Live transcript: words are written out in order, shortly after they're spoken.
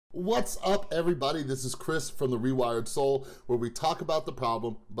What's up, everybody? This is Chris from the Rewired Soul, where we talk about the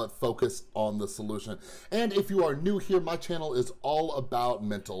problem but focus on the solution. And if you are new here, my channel is all about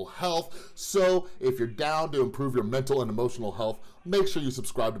mental health. So if you're down to improve your mental and emotional health, make sure you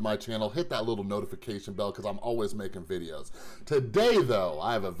subscribe to my channel, hit that little notification bell because I'm always making videos. Today though,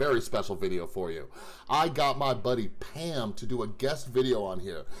 I have a very special video for you. I got my buddy Pam to do a guest video on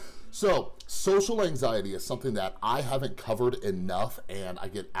here. So, social anxiety is something that I haven't covered enough, and I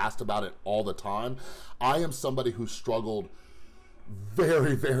get asked about it all the time. I am somebody who struggled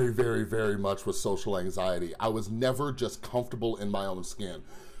very much with social anxiety. I was never just comfortable in my own skin.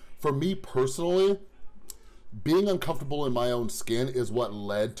 For me personally, being uncomfortable in my own skin is what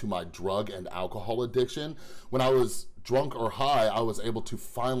led to my drug and alcohol addiction. When I was drunk or high, I was able to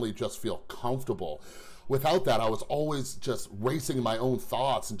finally just feel comfortable. Without that, I was always just racing my own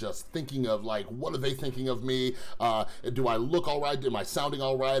thoughts and just thinking of like, what are they thinking of me? Do I look all right? Am I sounding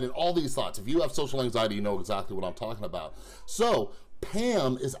all right? And all these thoughts. If you have social anxiety, you know exactly what I'm talking about. So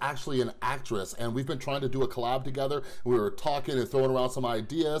Pam is actually an actress, and we've been trying to do a collab together. We were talking and throwing around some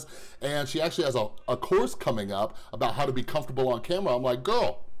ideas, and she actually has a course coming up about how to be comfortable on camera. I'm like,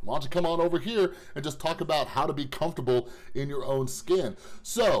 girl, why don't you come on over here and just talk about how to be comfortable in your own skin.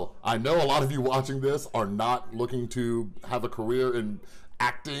 So I know a lot of you watching this are not looking to have a career in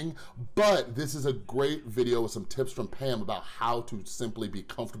acting, but this is a great video with some tips from Pam about how to simply be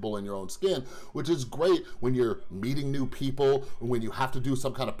comfortable in your own skin, which is great when you're meeting new people, when you have to do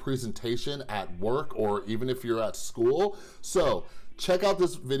some kind of presentation at work, or even if you're at school. So check out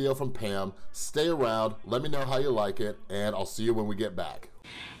this video from Pam, stay around, let me know how you like it, and I'll see you when we get back.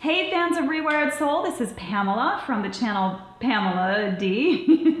 Hey fans of Rewired Soul, this is Pamela from the channel Pamela D.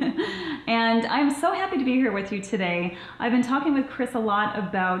 And I'm so happy to be here with you today. I've been talking with Chris a lot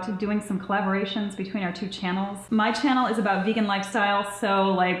about doing some collaborations between our two channels. My channel is about vegan lifestyle,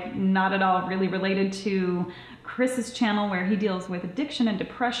 so like not at all really related to Chris's channel, where he deals with addiction and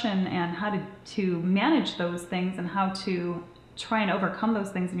depression and how to manage those things and how to try and overcome those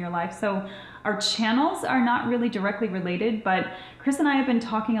things in your life. So our channels are not really directly related, but Chris and I have been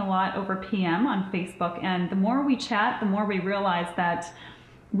talking a lot over PM on Facebook, and the more we chat, the more we realize that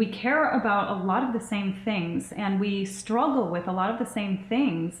we care about a lot of the same things, and we struggle with a lot of the same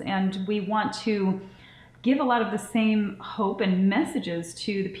things, and we want to give a lot of the same hope and messages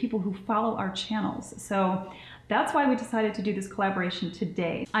to the people who follow our channels. So that's why we decided to do this collaboration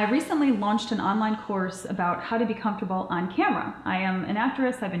today. I recently launched an online course about how to be comfortable on camera. I am an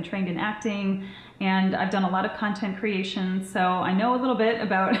actress, I've been trained in acting, and I've done a lot of content creation, so I know a little bit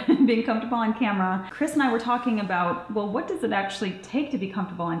about being comfortable on camera. Chris and I were talking about, well, what does it actually take to be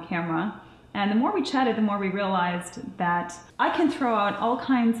comfortable on camera? And the more we chatted, the more we realized that I can throw out all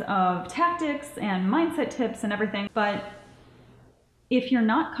kinds of tactics and mindset tips and everything, but if you're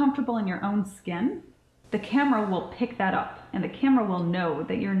not comfortable in your own skin, the camera will pick that up, and the camera will know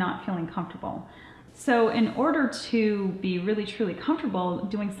that you're not feeling comfortable. So in order to be really truly comfortable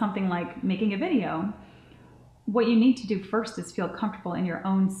doing something like making a video, what you need to do first is feel comfortable in your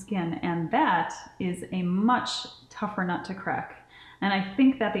own skin, and that is a much tougher nut to crack. And I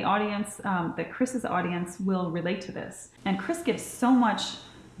think that the audience, that Chris's audience, will relate to this. And Chris gives so much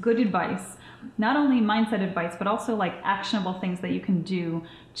good advice, not only mindset advice, but also like actionable things that you can do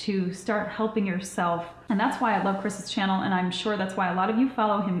to start helping yourself. And that's why I love Chris's channel, and I'm sure that's why a lot of you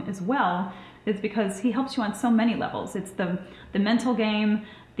follow him as well, is because he helps you on so many levels. It's the mental game,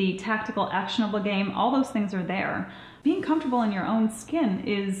 the tactical, actionable game, all those things are there. Being comfortable in your own skin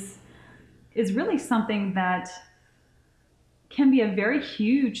is really something that can be a very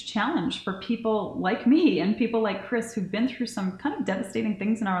huge challenge for people like me and people like Chris who've been through some kind of devastating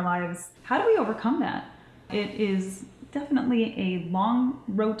things in our lives. How do we overcome that? It is definitely a long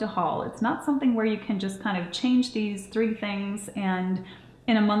road to haul. It's not something where you can just kind of change these 3 things and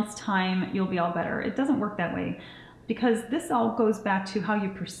in a month's time you'll be all better. It doesn't work that way, because this all goes back to how you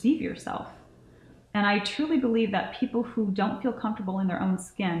perceive yourself. And I truly believe that people who don't feel comfortable in their own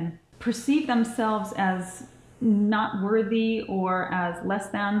skin perceive themselves as not worthy or as less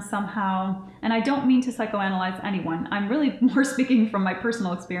than somehow. And I don't mean to psychoanalyze anyone. I'm really more speaking from my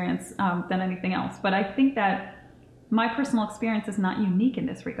personal experience than anything else. But I think that my personal experience is not unique in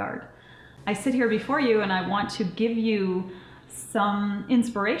this regard. I sit here before you and I want to give you some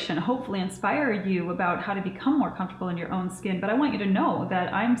inspiration, hopefully inspire you about how to become more comfortable in your own skin. But I want you to know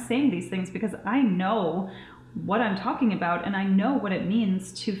that I'm saying these things because I know what I'm talking about, and I know what it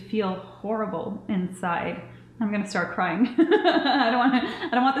means to feel horrible inside. I'm gonna start crying. I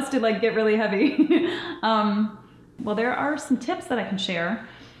don't want this to like get really heavy. Well, there are some tips that I can share.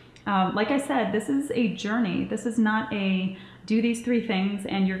 Like I said, this is a journey. This is not a do these 3 things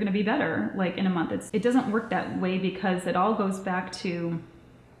and you're going to be better like in a month. It doesn't work that way, because it all goes back to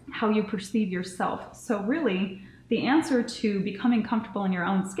how you perceive yourself. So really, the answer to becoming comfortable in your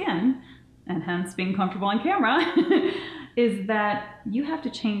own skin, and hence being comfortable on camera, is that you have to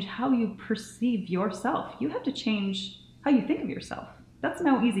change how you perceive yourself. You have to change how you think of yourself. That's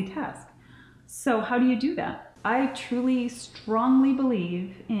no easy task. So how do you do that? I truly, strongly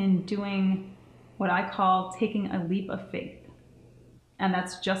believe in doing what I call taking a leap of faith. And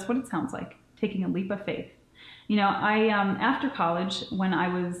that's just what it sounds like, taking a leap of faith. You know, after college, when I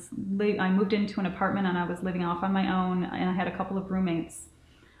moved into an apartment and I was living off on my own, and I had a couple of roommates.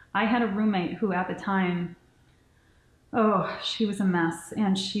 I had a roommate who at the time, oh, she was a mess,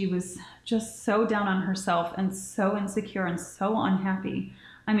 and she was just so down on herself and so insecure and so unhappy.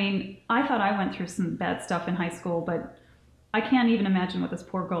 I mean, I thought I went through some bad stuff in high school, but I can't even imagine what this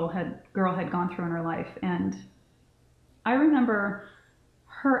poor girl had gone through in her life. And I remember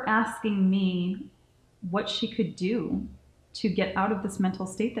her asking me what she could do to get out of this mental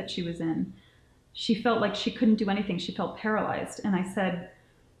state that she was in. She felt like she couldn't do anything. She felt paralyzed. And I said,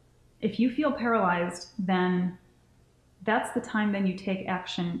 if you feel paralyzed, then that's the time then you take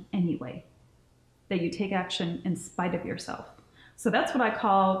action anyway, that you take action in spite of yourself. So that's what I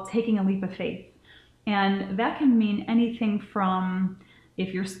call taking a leap of faith. And that can mean anything from,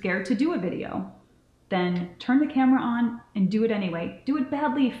 if you're scared to do a video, then turn the camera on and do it anyway. Do it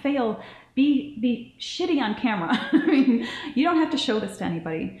badly, fail, be shitty on camera. I mean, you don't have to show this to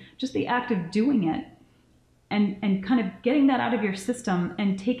anybody. Just the act of doing it and kind of getting that out of your system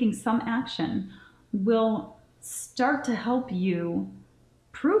and taking some action will start to help you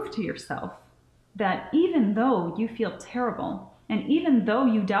prove to yourself that even though you feel terrible and even though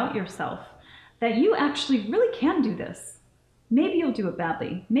you doubt yourself, that you actually really can do this. Maybe you'll do it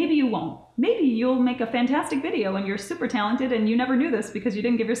badly. Maybe you won't. Maybe you'll make a fantastic video and you're super talented and you never knew this because you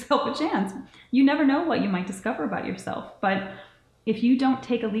didn't give yourself a chance. You never know what you might discover about yourself. But if you don't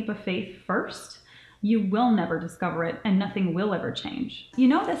take a leap of faith first, you will never discover it and nothing will ever change. You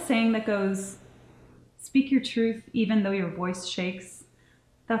know the saying that goes, speak your truth even though your voice shakes?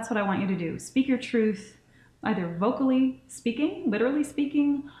 That's what I want you to do. Speak your truth, either vocally speaking, literally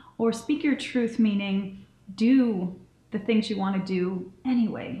speaking, or speak your truth meaning do the things you want to do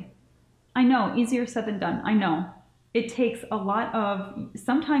anyway. I know, easier said than done. I know. It takes a lot of,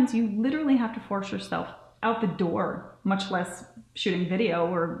 sometimes you literally have to force yourself out the door, much less shooting video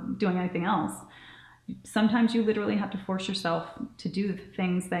or doing anything else. Sometimes you literally have to force yourself to do the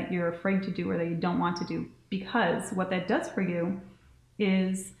things that you're afraid to do or that you don't want to do, because what that does for you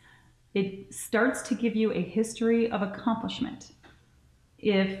is it starts to give you a history of accomplishment.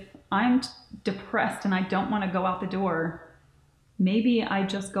 If I'm depressed and I don't want to go out the door, maybe I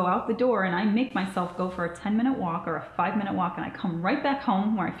just go out the door and I make myself go for a 10-minute walk or a 5-minute walk and I come right back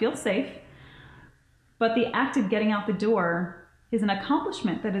home where I feel safe. But the act of getting out the door is an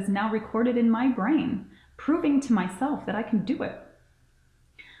accomplishment that is now recorded in my brain, proving to myself that I can do it.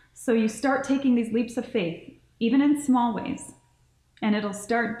 So you start taking these leaps of faith, even in small ways, and it'll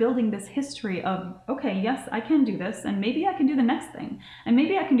start building this history of, okay, yes, I can do this, and maybe I can do the next thing, and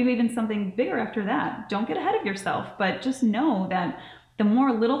maybe I can do even something bigger after that. Don't get ahead of yourself, but just know that the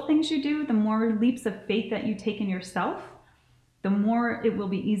more little things you do, the more leaps of faith that you take in yourself, the more it will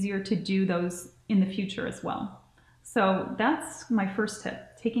be easier to do those in the future as well. So that's my first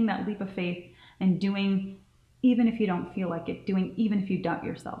tip, taking that leap of faith and doing even if you don't feel like it, doing even if you doubt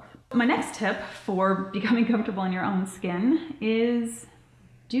yourself. My next tip for becoming comfortable in your own skin is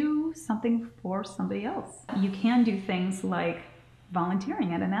do something for somebody else. You can do things like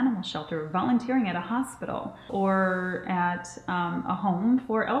volunteering at an animal shelter, volunteering at a hospital, or at a home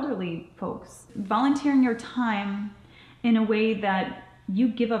for elderly folks. Volunteering your time in a way that you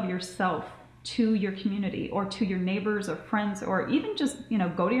give of yourself to your community or to your neighbors or friends, or even just,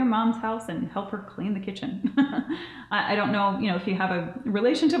 go to your mom's house and help her clean the kitchen. I don't know, if you have a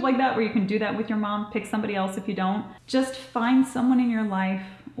relationship like that where you can do that with your mom, pick somebody else if you don't. Just find someone in your life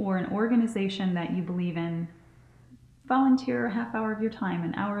or an organization that you believe in. Volunteer a half hour of your time,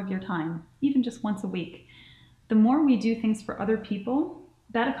 an hour of your time, even just once a week. The more we do things for other people,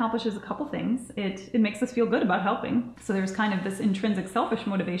 that accomplishes a couple things. It makes us feel good about helping. So there's kind of this intrinsic selfish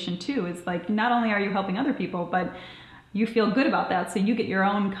motivation too. It's like, not only are you helping other people, but you feel good about that. So you get your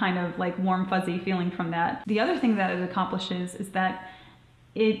own kind of like warm, fuzzy feeling from that. The other thing that it accomplishes is that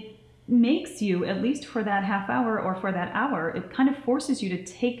it makes you, at least for that half hour or for that hour, it kind of forces you to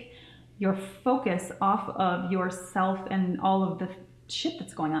take your focus off of yourself and all of the shit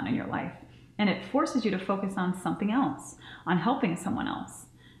that's going on in your life. And it forces you to focus on something else, on helping someone else.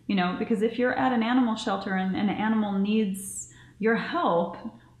 You know, because if you're at an animal shelter and an animal needs your help,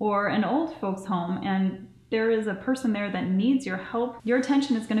 or an old folks home and there is a person there that needs your help, your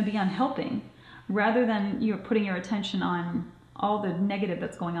attention is going to be on helping rather than you putting your attention on all the negative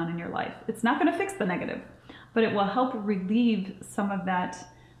that's going on in your life. It's not going to fix the negative, but it will help relieve some of that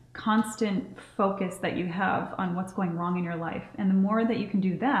constant focus that you have on what's going wrong in your life. And the more that you can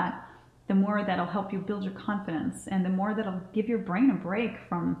do that, the more that'll help you build your confidence, and the more that'll give your brain a break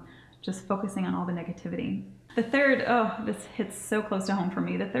from just focusing on all the negativity. The third, this hits so close to home for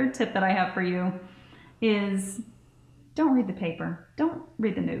me. The third tip that I have for you is don't read the paper. Don't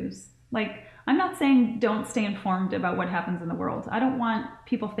read the news. Like, I'm not saying don't stay informed about what happens in the world. I don't want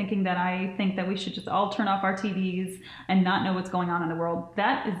people thinking that I think that we should just all turn off our TVs and not know what's going on in the world.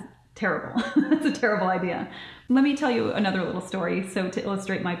 That is terrible. That's a terrible idea. Let me tell you another little story so to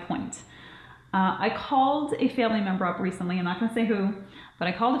illustrate my point. I called a family member up recently. I'm not going to say who, but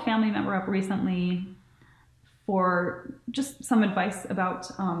I called a family member up recently for just some advice about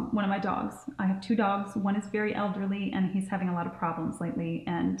one of my dogs. I have 2 dogs. One is very elderly and he's having a lot of problems lately.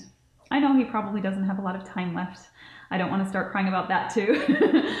 And I know he probably doesn't have a lot of time left. I don't want to start crying about that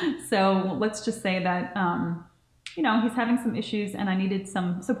too. So let's just say that, you know, he's having some issues and I needed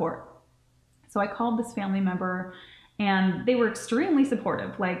some support. So I called this family member and they were extremely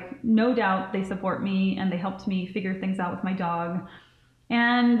supportive. Like, no doubt they support me and they helped me figure things out with my dog.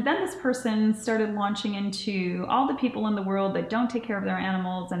 And then this person started launching into all the people in the world that don't take care of their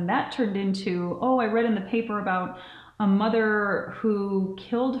animals. And that turned into, oh, I read in the paper about a mother who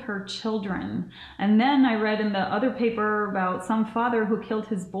killed her children. And then I read in the other paper about some father who killed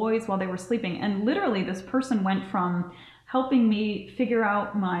his boys while they were sleeping. And literally this person went from helping me figure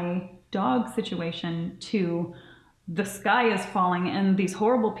out my dog situation to the sky is falling and these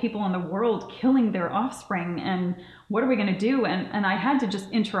horrible people in the world killing their offspring, and what are we going to do? And I had to just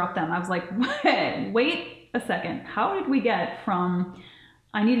interrupt them. I was like, wait a second. How did we get from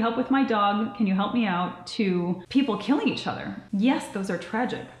I need help with my dog, can you help me out, to people killing each other? Yes, those are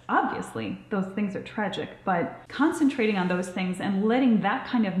tragic. Obviously, those things are tragic, but concentrating on those things and letting that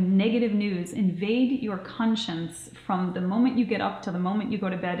kind of negative news invade your conscience from the moment you get up to the moment you go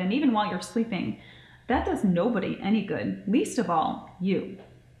to bed, and even while you're sleeping, that does nobody any good, least of all you.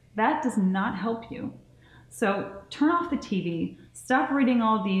 That does not help you. So turn off the TV, stop reading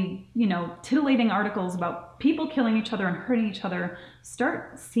all the, titillating articles about people killing each other and hurting each other.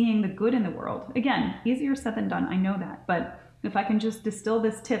 Start seeing the good in the world. Again, easier said than done, I know that, but if I can just distill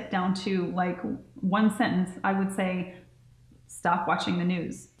this tip down to like one sentence, I would say stop watching the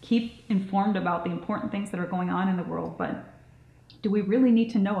news. Keep informed about the important things that are going on in the world, but do we really need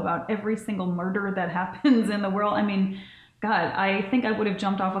to know about every single murder that happens in the world? I mean, God, I think I would have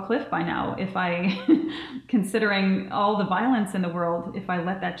jumped off a cliff by now if I, considering all the violence in the world, if I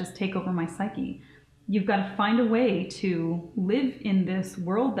let that just take over my psyche. You've got to find a way to live in this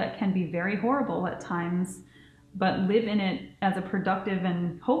world that can be very horrible at times, but live in it as a productive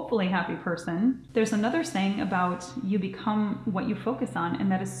and hopefully happy person. There's another saying about you become what you focus on,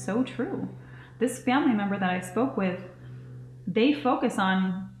 and that is so true. This family member that I spoke with, they focus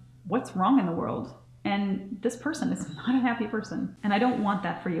on what's wrong in the world. And this person is not a happy person. And I don't want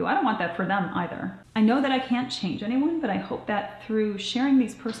that for you. I don't want that for them either. I know that I can't change anyone, but I hope that through sharing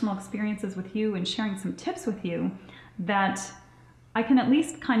these personal experiences with you and sharing some tips with you, that I can at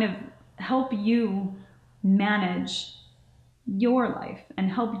least kind of help you manage your life and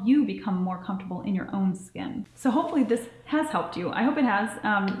help you become more comfortable in your own skin. So hopefully this has helped you. I hope it has.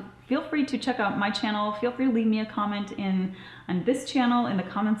 Feel free to check out my channel. Feel free to leave me a comment on this channel in the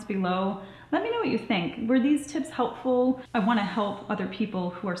comments below. Let me know what you think. Were these tips helpful? I want to help other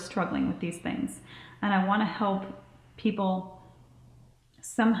people who are struggling with these things. And I want to help people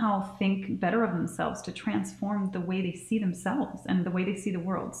somehow think better of themselves, to transform the way they see themselves and the way they see the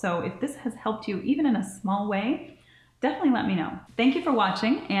world. So if this has helped you, even in a small way, definitely let me know. Thank you for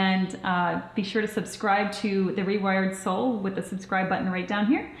watching, and be sure to subscribe to The Rewired Soul with the subscribe button right down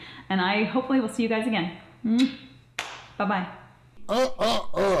here. And I hopefully will see you guys again. Bye-bye.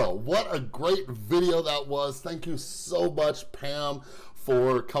 What a great video that was. Thank you so much, Pam,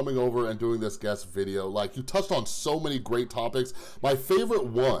 for coming over and doing this guest video. Like, you touched on so many great topics. My favorite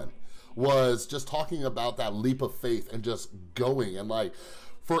one was just talking about that leap of faith and just going and like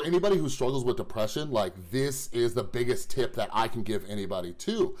for anybody who struggles with depression, like this is the biggest tip that I can give anybody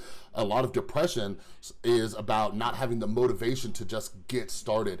too. A lot of depression is about not having the motivation to just get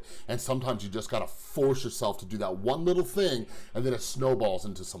started. And sometimes you just gotta force yourself to do that one little thing, and then it snowballs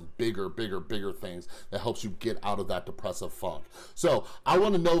into some bigger things that helps you get out of that depressive funk. So I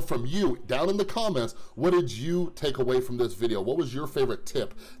wanna know from you down in the comments, what did you take away from this video? What was your favorite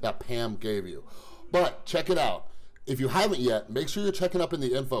tip that Pam gave you? But check it out. If you haven't yet, make sure you're checking up in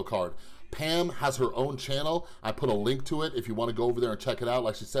the info card. Pam has her own channel. I put a link to it if you want to go over there and check it out.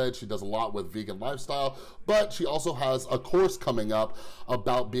 Like she said, she does a lot with vegan lifestyle, but she also has a course coming up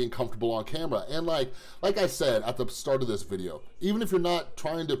about being comfortable on camera. And like I said at the start of this video, even if you're not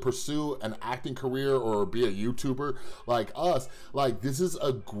trying to pursue an acting career or be a YouTuber like us, like this is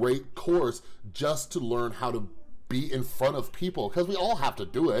a great course just to learn how to be in front of people, because we all have to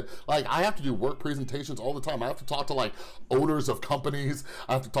do it. Like I have to do work presentations all the time. I have to talk to like owners of companies.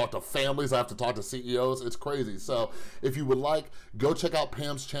 I have to talk to families. I have to talk to CEOs. It's crazy. So if you would like, go check out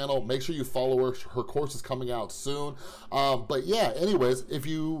Pam's channel. Make sure you follow her. Her course is coming out soon. But yeah, anyways, if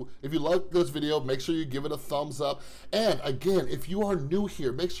you like this video, make sure you give it a thumbs up. And again, if you are new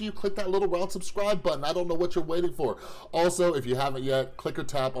here, make sure you click that little round subscribe button. I don't know what you're waiting for. Also, if you haven't yet, click or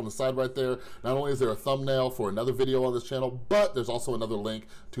tap on the side right there. Not only is there a thumbnail for another video on this channel, but there's also another link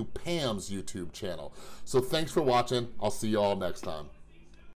to Pam's YouTube channel. So thanks for watching. I'll see you all next time.